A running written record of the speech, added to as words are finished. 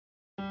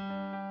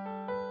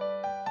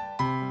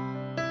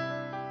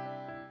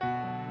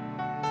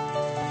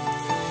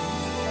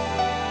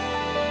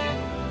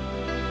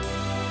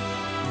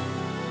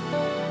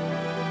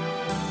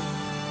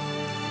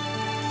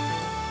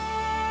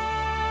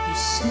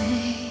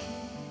say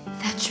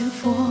that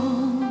you've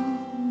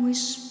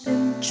always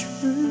been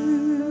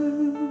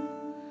true.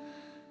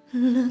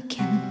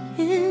 Looking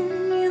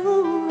in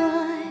your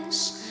eyes,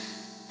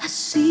 I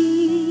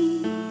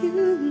see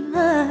you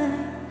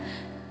lie.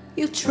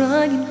 You're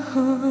trying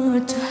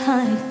hard to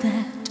hide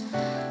that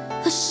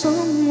there's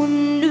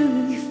someone new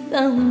you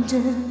found,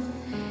 and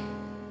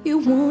you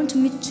want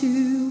me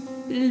to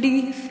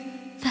believe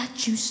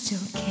that you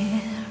still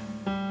care.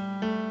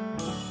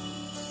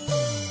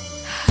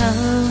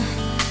 How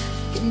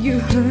can you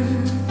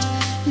hurt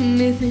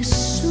me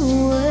this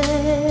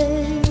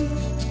way?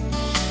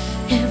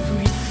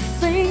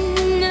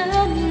 Everything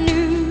I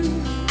knew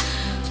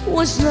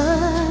was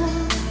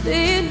love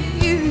in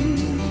you.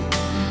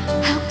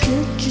 How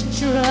could you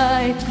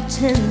try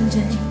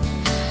pretending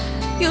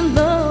your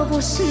love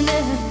was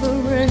never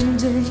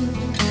ending?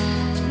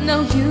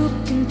 Now you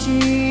can't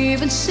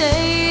even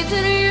say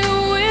that you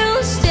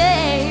will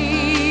stay.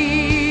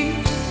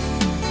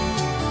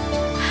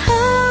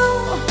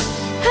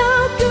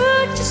 How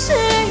could you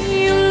say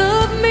you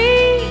love me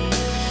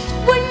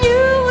when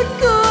you would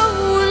go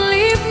and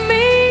leave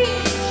me?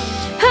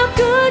 How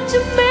could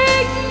you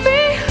make me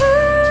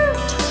hurt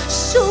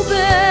so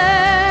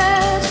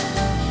bad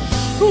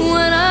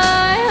when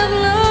I have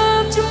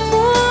loved you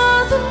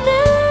more than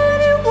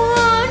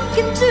anyone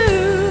can do?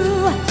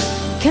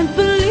 Can't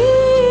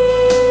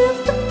believe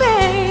the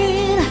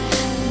pain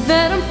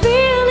that I'm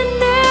feeling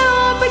now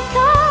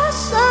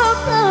because of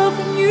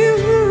loving you.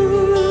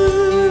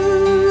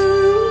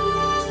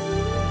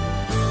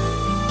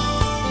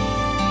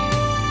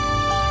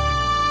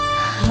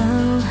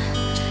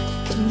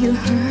 You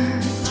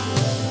hurt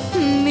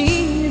me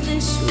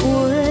this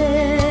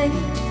way.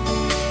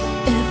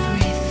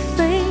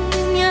 Everything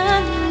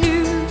I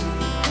knew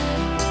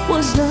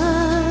was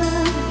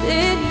love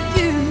in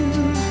you.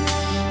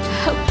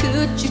 How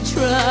could you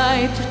try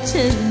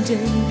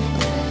pretending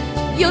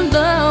your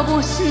love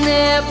was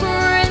never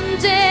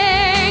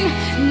ending?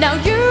 Now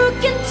you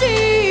can't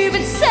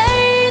even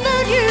say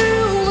that you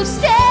will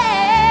stay.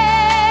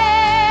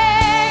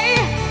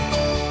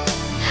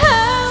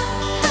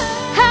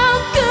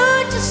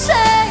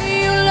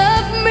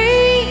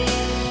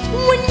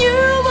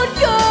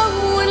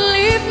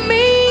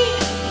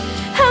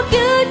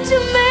 To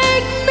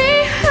make me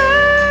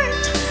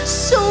hurt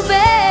so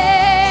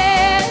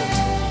bad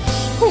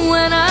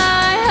when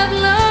I have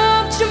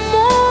loved you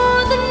more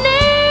than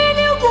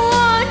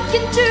anyone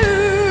can do.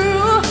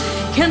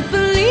 Can't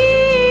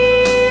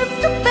believe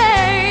the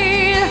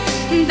pain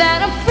that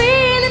I'm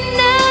feeling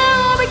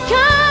now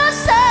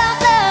because of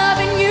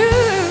loving you.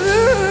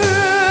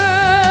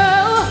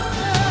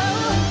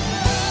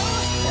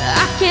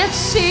 I can't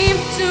seem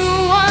to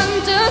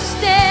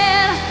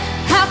understand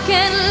how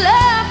can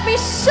love be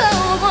so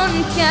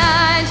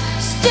unkind,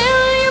 still